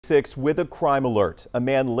6 with a crime alert. A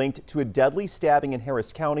man linked to a deadly stabbing in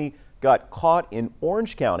Harris County got caught in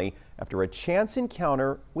Orange County after a chance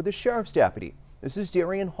encounter with a sheriff's deputy. This is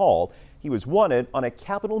Darian Hall. He was wanted on a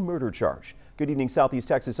capital murder charge. Good evening, Southeast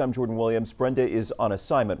Texas. I'm Jordan Williams. Brenda is on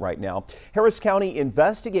assignment right now. Harris County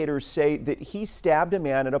investigators say that he stabbed a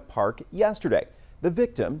man at a park yesterday. The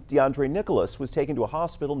victim, DeAndre Nicholas, was taken to a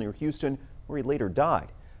hospital near Houston where he later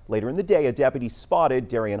died. Later in the day, a deputy spotted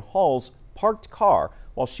Darian Hall's parked car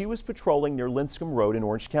while she was patrolling near Linscomb Road in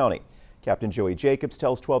Orange County. Captain Joey Jacobs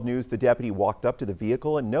tells 12 News the deputy walked up to the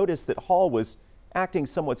vehicle and noticed that Hall was acting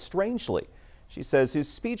somewhat strangely. She says his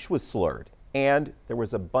speech was slurred and there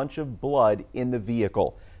was a bunch of blood in the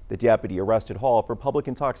vehicle. The deputy arrested Hall for public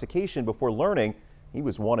intoxication before learning he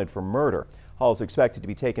was wanted for murder. Hall is expected to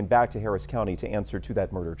be taken back to Harris County to answer to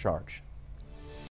that murder charge.